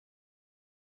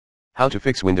How to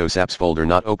fix Windows Apps folder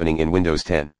not opening in Windows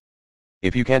 10.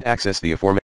 If you can't access the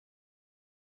aforementioned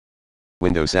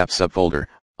Windows Apps subfolder,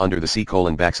 under the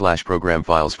C:\program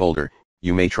files folder,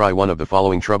 you may try one of the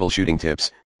following troubleshooting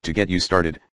tips. To get you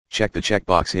started, check the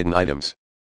checkbox hidden items.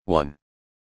 1.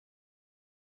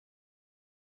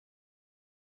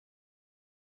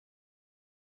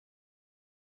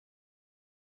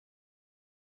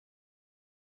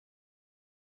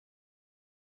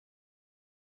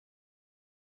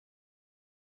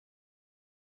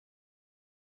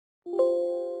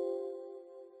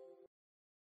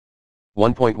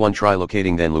 One point one. Try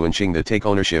locating then launching the Take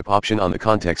Ownership option on the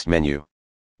context menu.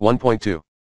 1.2.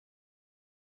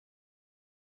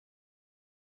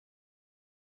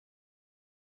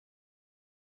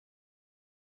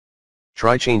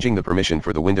 Try changing the permission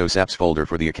for the Windows Apps folder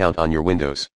for the account on your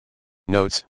Windows.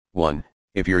 Notes: 1.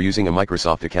 If you're using a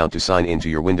Microsoft account to sign into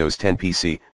your Windows 10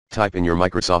 PC, type in your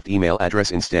Microsoft email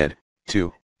address instead.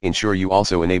 2. Ensure you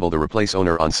also enable the Replace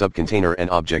Owner on Subcontainer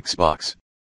and Objects box.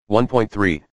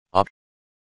 1.3.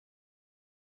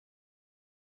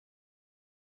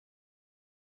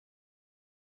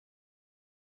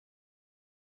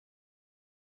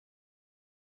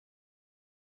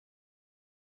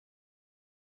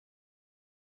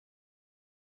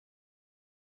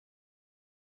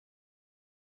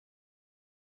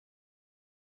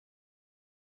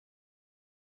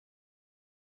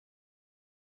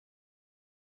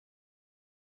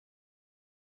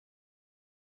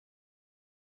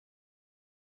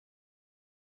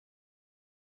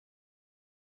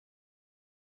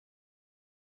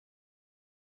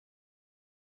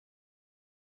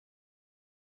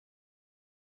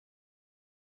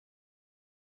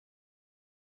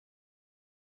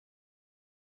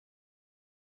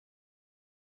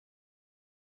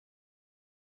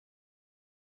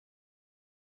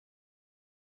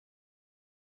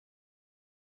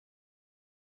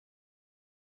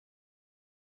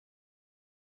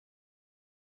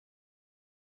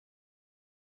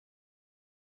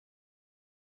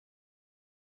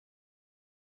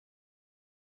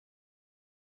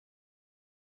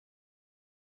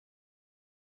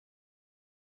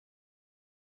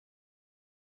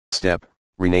 Step: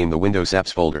 rename the Windows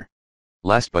Apps folder.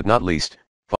 Last but not least,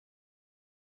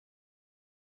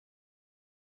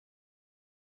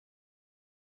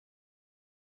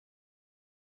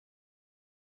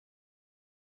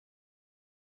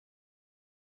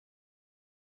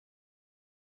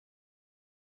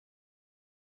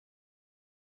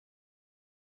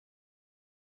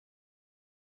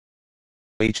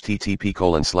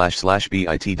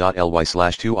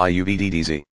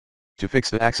 http://bit.ly/2iuvddz. To fix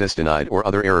the access denied or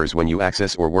other errors when you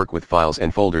access or work with files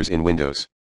and folders in Windows.